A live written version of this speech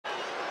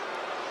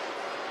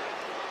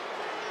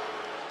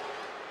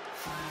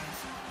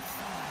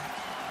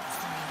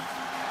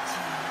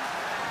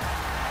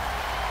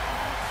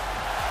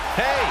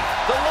Hey,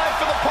 the life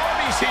of the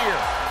party's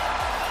here.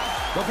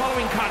 The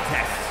following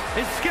contest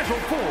is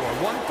scheduled for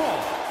one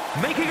fall.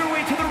 Making her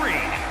way to the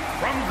ring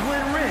from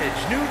Glen Ridge,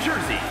 New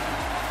Jersey,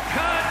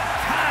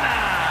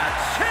 Katana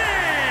Chance!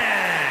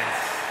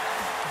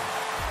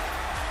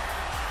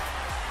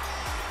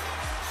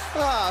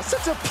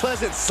 Such a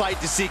pleasant sight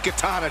to see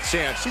Katana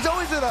Chance. She's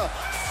always in a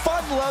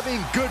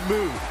fun-loving, good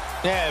mood.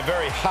 Yeah, a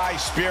very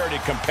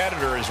high-spirited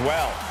competitor as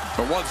well.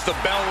 But once the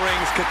bell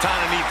rings,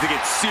 Katana needs to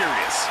get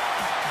serious.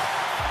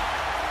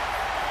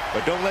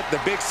 But don't let the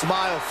big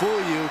smile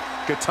fool you.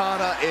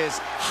 Katana is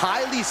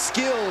highly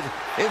skilled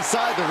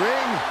inside the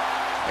ring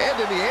and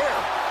in the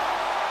air.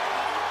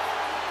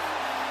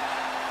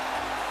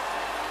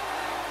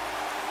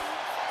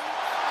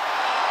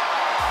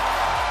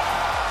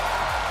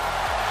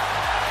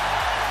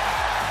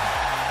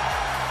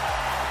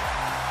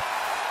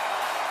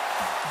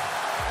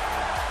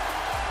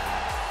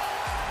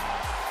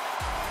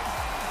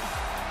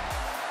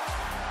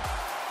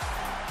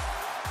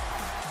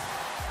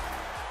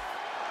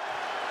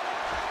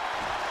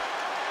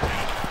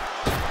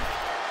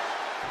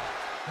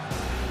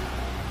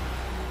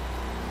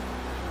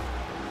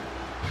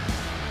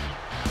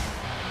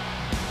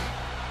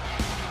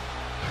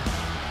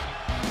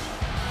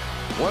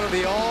 One of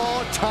the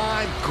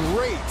all-time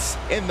greats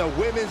in the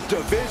women's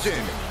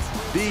division,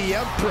 the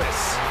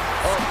Empress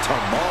of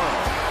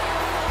Tomorrow.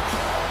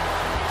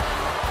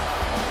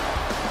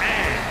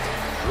 And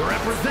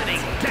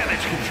representing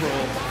Damage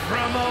Control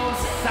from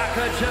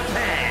Osaka,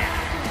 Japan,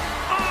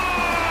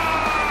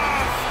 Asuka!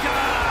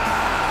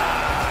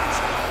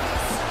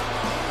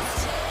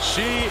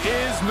 She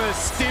is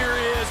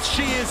mysterious,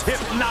 she is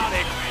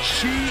hypnotic,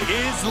 she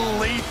is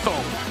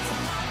lethal.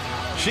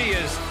 She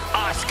is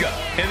Asuka,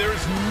 and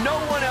there's no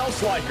one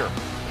else like her.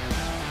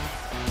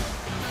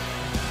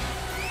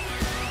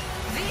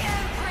 The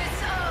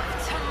Empress of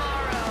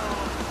Tomorrow.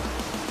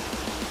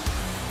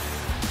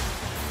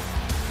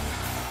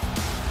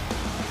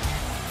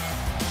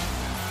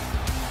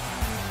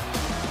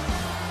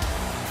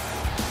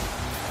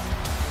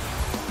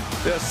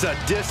 The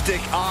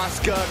sadistic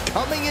Asuka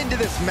coming into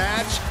this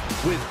match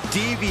with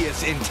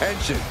devious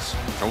intentions.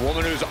 A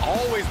woman who's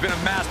always been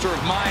a master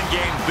of mind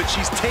games, but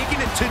she's taken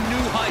it to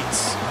new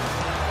heights.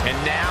 And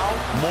now,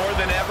 more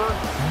than ever,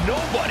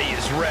 nobody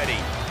is ready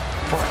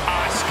for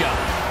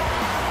Asuka.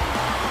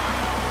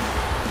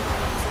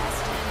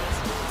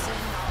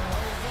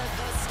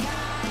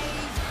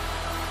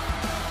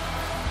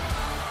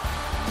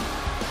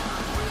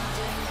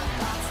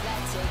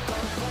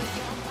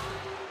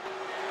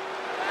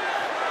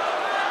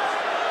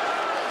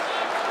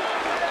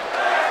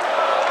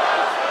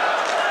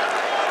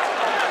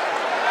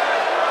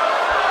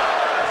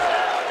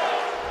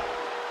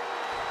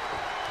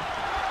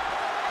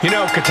 You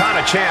know,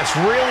 Katana Chance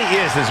really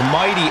is as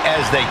mighty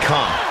as they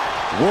come.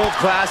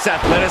 World-class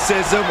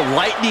athleticism,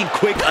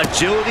 lightning-quick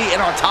agility,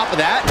 and on top of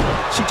that,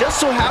 she just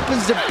so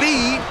happens to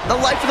be the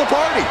life of the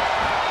party.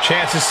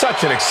 Chance is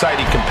such an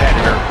exciting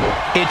competitor.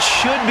 It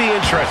should be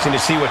interesting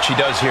to see what she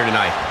does here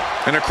tonight.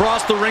 And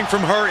across the ring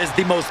from her is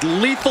the most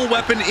lethal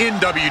weapon in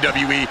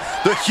WWE,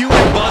 the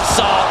human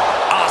buzzsaw,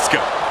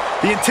 Asuka.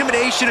 The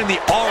intimidation and the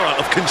aura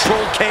of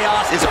controlled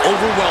chaos is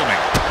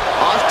overwhelming.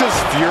 Asuka's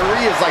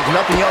fury is like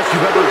nothing else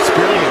you've ever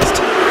experienced.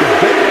 The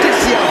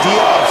benefits the idea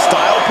of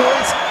style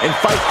points and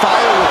fight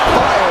fire with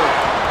fire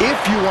if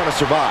you want to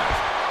survive.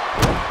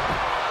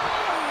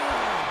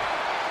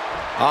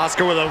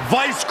 Asuka with a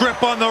vice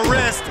grip on the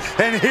wrist,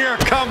 and here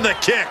come the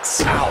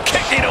kicks. Ow.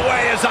 Kicking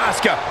away is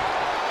Asuka.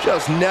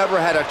 Just never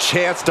had a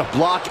chance to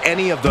block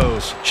any of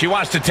those. She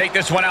wants to take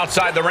this one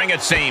outside the ring,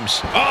 it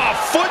seems. Oh,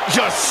 foot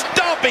just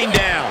stomping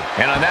down.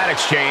 And on that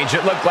exchange,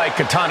 it looked like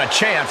Katana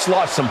Chance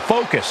lost some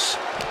focus.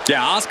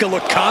 Yeah, Asuka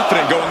looked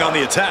confident going on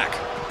the attack.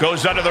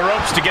 Goes under the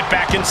ropes to get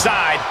back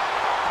inside.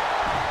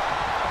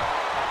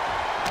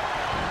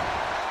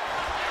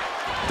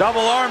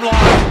 Double arm lock.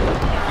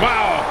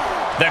 Wow.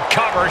 The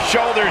cover,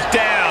 shoulders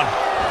down.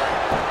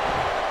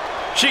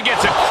 She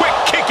gets a quick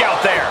kick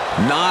out there.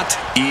 Not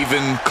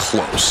even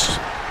close.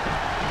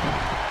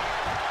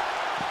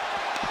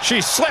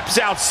 She slips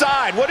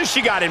outside. What has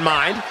she got in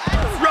mind?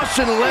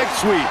 Russian leg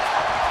sweep.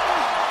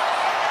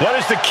 What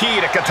is the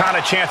key to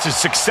Katana Chance's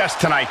success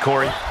tonight,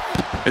 Corey?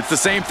 It's the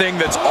same thing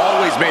that's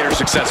always made her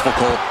successful,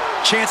 Cole.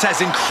 Chance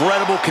has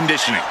incredible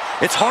conditioning.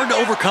 It's hard to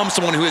overcome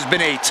someone who has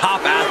been a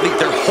top athlete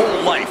their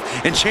whole life,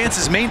 and Chance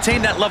has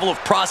maintained that level of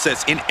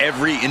process in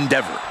every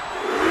endeavor.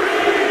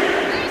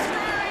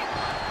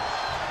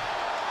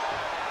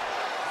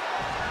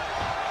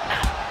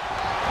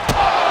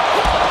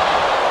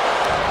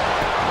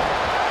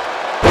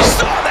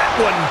 Saw that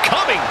one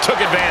coming, took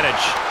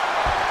advantage.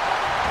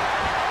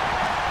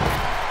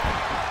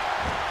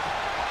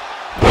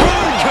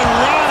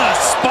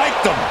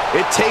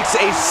 It takes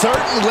a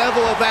certain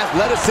level of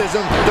athleticism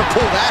to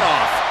pull that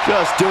off.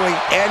 Just doing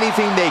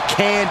anything they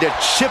can to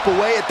chip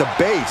away at the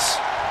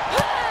base.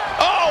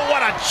 Oh,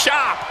 what a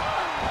chop!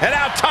 And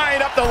now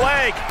tying up the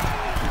leg.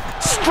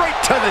 Straight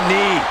to the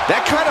knee.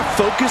 That kind of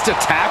focused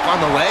attack on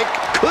the leg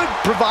could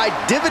provide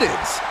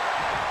dividends.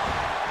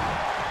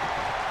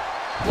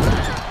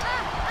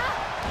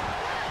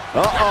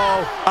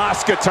 Uh-oh.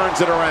 Asuka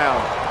turns it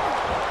around.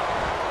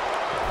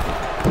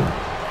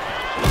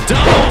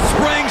 Double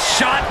spring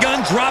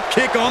shotgun drop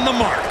kick on the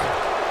mark.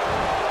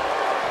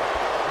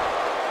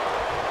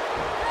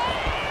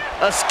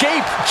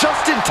 Escape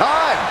just in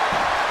time.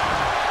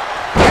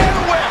 And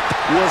a whip.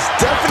 Was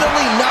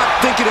definitely not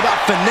thinking about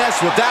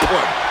finesse with that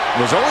one.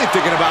 Was only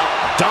thinking about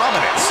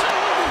dominance.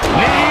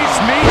 Knees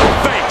meet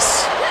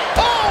face.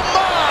 Oh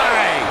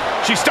my!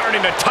 She's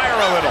starting to tire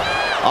a little.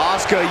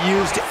 Asuka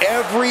used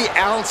every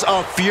ounce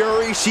of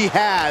fury she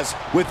has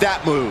with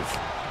that move.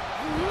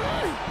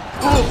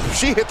 Ooh,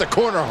 she hit the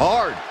corner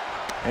hard.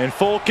 In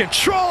full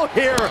control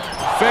here.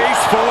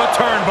 Face full of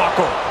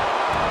turnbuckle.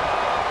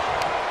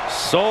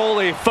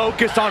 Solely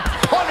focused on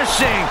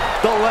punishing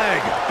the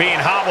leg. Being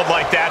hobbled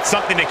like that,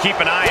 something to keep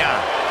an eye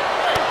on.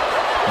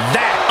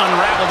 That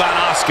unraveled on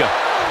Asuka.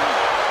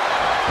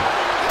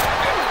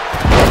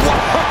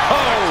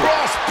 Whoa!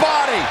 Cross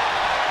body.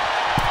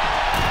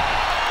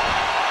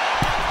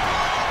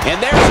 And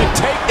there's a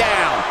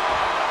takedown.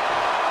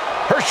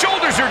 Her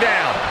shoulders are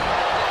down.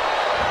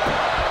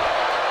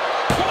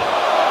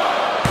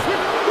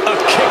 A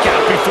kick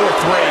out before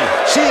 3.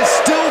 She is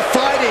still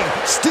fighting,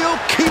 still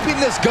keeping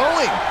this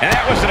going. And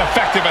that was an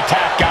effective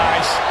attack,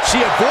 guys.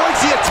 She avoids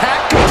the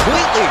attack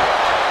completely.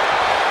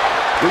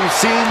 We've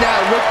seen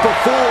that look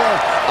before.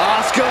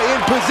 Asuka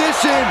in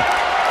position.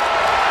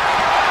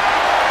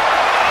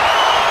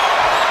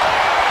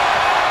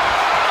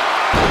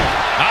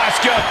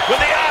 Asuka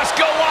with the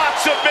Asuka lock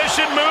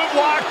submission move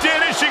locked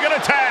in. Is she going to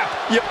tap?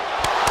 Yep.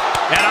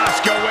 And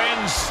Asuka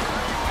wins.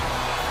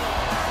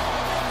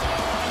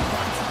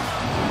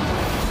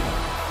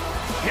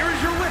 Here is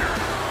your winner,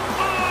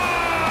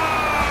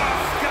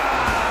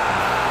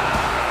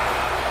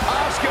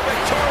 Asuka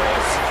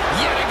victorious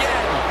yet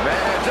again.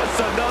 Man, just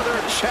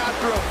another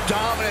chapter of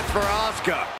dominance for Asuka.